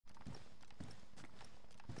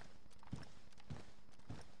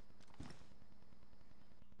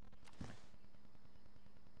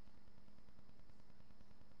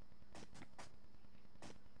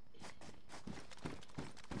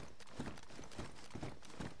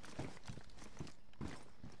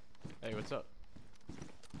what's up?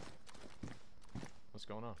 What's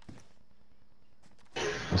going on?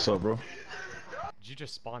 What's up, bro? Did you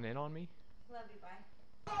just spawn in on me? Love you, bye.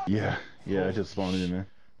 Yeah, I Holy just spawned in, man.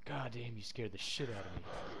 God damn, you scared the shit out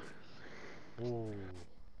of me.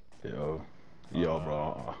 Whoa. Yo,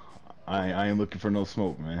 bro. I ain't looking for no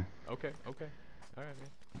smoke, man. Okay. Alright,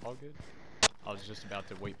 man. All good. I was just about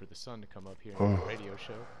to wait for the sun to come up here on the radio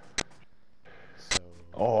show. So...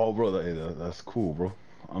 Oh, bro, that's cool, bro.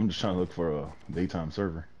 I'm just trying to look for a daytime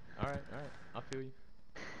server. Alright. I feel you.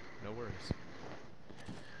 No worries.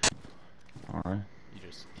 Alright. You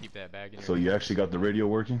just keep that bag in your So you actually got the radio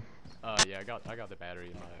working? Yeah, I got the battery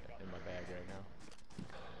in my bag right now.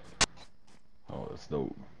 Oh, that's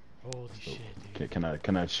dope. Holy shit, dude.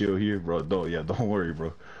 Can I chill here, bro? Don't worry,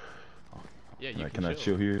 bro. Yeah, you can I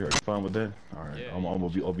chill here? Are you fine with that? All right, Yeah,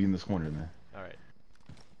 I'll be in this corner, man. All right.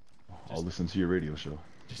 I'll listen to your radio show.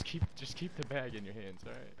 Just keep the bag in your hands,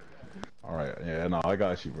 all right? All right, yeah, no, I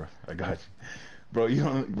got you, bro. I got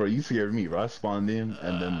you, bro. You scared me, bro. I spawned in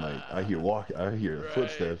and then like I hear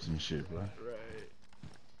footsteps and shit, bro. Right.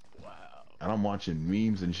 Wow. And I'm watching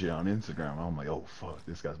memes and shit on Instagram. I'm like, oh fuck,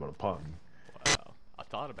 this guy's about to pop me. Wow. I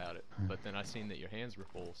thought about it, but then I seen that your hands were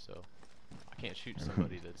full, so I can't shoot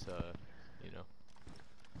somebody that's you know.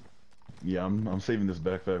 Yeah, I'm saving this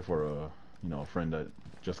backpack for a friend that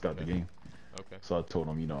just got the game. Okay. So I told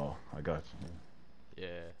him, I got you.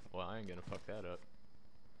 Yeah. Well, I ain't gonna fuck that up.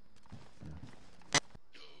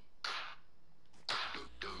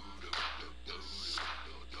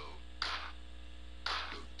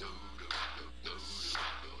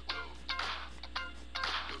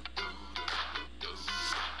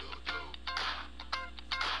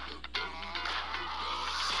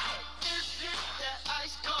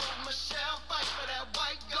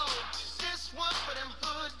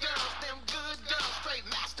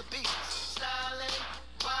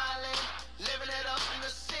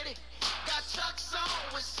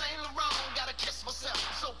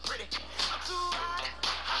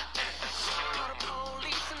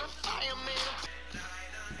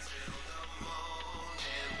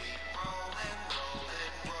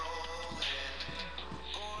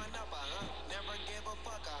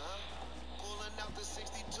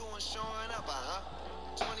 Showing up,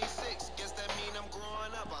 26, guess that mean I'm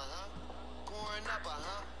growing up, growing up,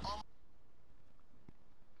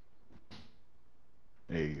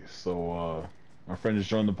 Hey, so my friend just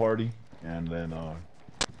joined the party, and then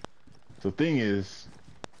the thing is,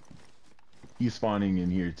 he's spawning in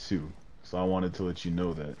here too. So I wanted to let you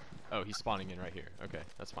know that. Oh, he's spawning in right here. Okay,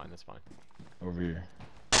 that's fine. Over here.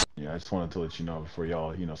 Yeah, I just wanted to let you know before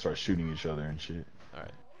y'all, start shooting each other and shit. All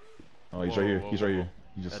right. Oh, he's right here. He's right here.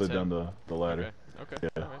 He just slid down the ladder. Okay.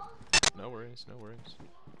 Yeah. Alright. No worries.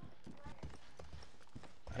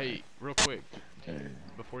 Hey, real quick. Hey.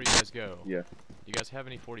 Before you guys go. Yeah. You guys have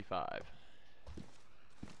any 45?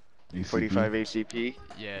 ACP? 45 ACP?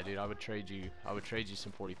 Yeah, dude, I would trade you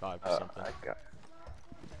some 45 or something. I got.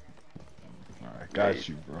 Alright, got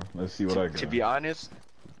you, bro. Let's see what I got. To be honest,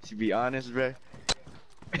 bro,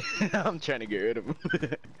 I'm trying to get rid of him.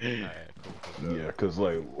 Alright, cool. Yeah, cause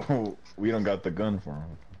like we don't got the gun for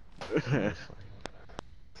him.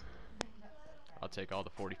 I'll take all the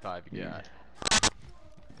 45 you got.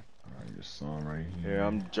 Alright, your son right here. Yeah,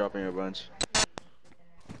 I'm dropping a bunch.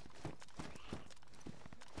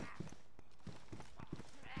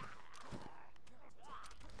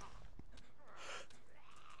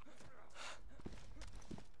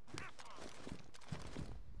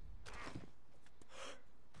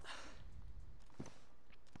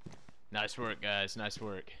 Nice work, guys. Nice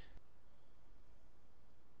work.